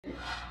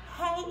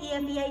Hey,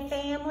 EMBA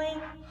family,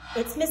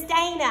 it's Miss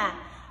Dana.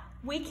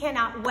 We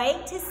cannot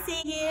wait to see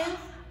you.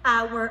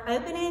 We're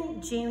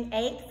opening June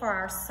 8th for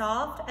our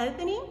soft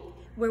opening,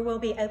 where we'll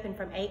be open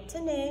from 8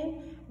 to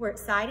noon. We're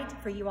excited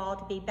for you all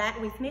to be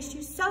back. We've missed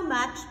you so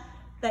much,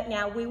 but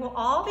now we will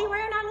all be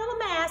wearing our little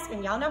masks,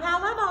 and y'all know how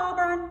I love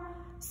Auburn.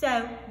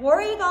 So,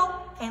 War Eagle,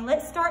 and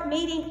let's start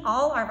meeting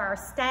all of our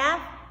staff,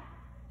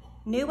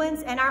 new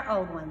ones and our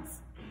old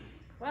ones.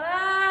 What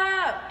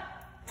up?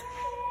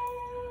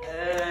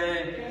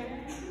 Hey.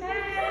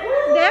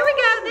 There we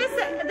go.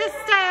 This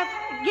staff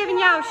giving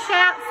y'all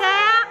shouts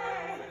out.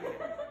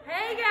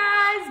 Hey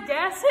guys,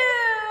 guess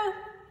who?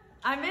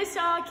 I miss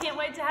y'all. Can't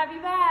wait to have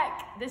you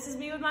back. This is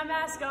me with my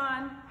mask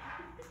on.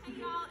 Hey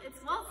y'all,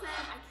 it's Wilson.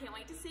 I can't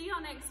wait to see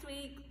y'all next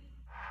week.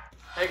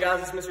 Hey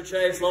guys, it's Mr.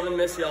 Chase. Love and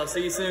miss y'all.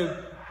 See you soon.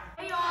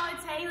 Hey y'all,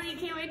 it's Haley.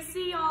 Can't wait to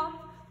see y'all.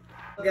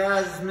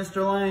 Guys, it's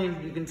Mr.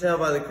 Lane. You can tell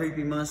by the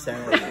creepy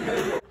mustache.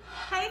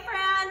 Hey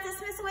friends,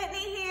 it's Miss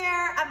Whitney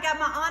here. I've got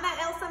my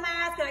Anna Elsa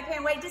mask and I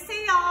can't wait to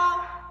see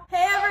y'all.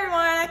 Hey everyone,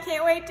 I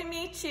can't wait to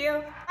meet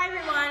you. Hi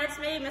everyone, it's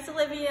me, Miss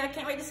Olivia.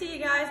 Can't wait to see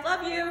you guys.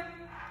 Love you.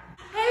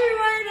 Hey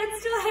everyone,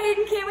 it's still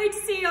Hayden. Can't wait to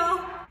see y'all.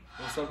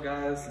 What's up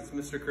guys, it's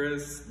Mr.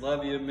 Chris.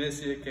 Love you,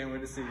 miss you, can't wait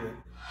to see you.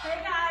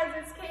 Hey guys,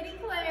 it's Katie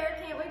Claire.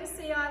 Can't wait to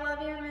see y'all. I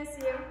love you and miss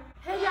you.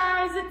 Hey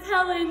guys, it's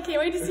Helen. Can't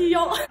wait to see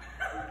y'all.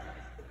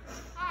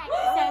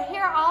 Hi, so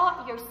here are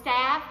all your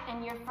staff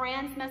and your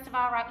friends, most of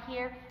all right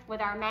here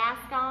with our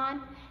mask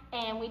on.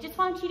 And we just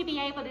want you to be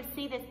able to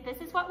see this. This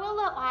is what we'll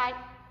look like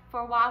for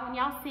a while when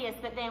y'all see us.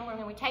 But then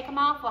when we take them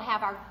off, we'll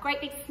have our great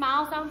big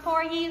smiles on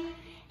for you.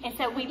 And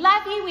so we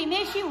love you, we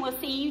miss you, and we'll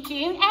see you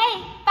June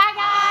 8th. Bye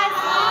guys.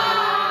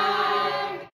 Bye.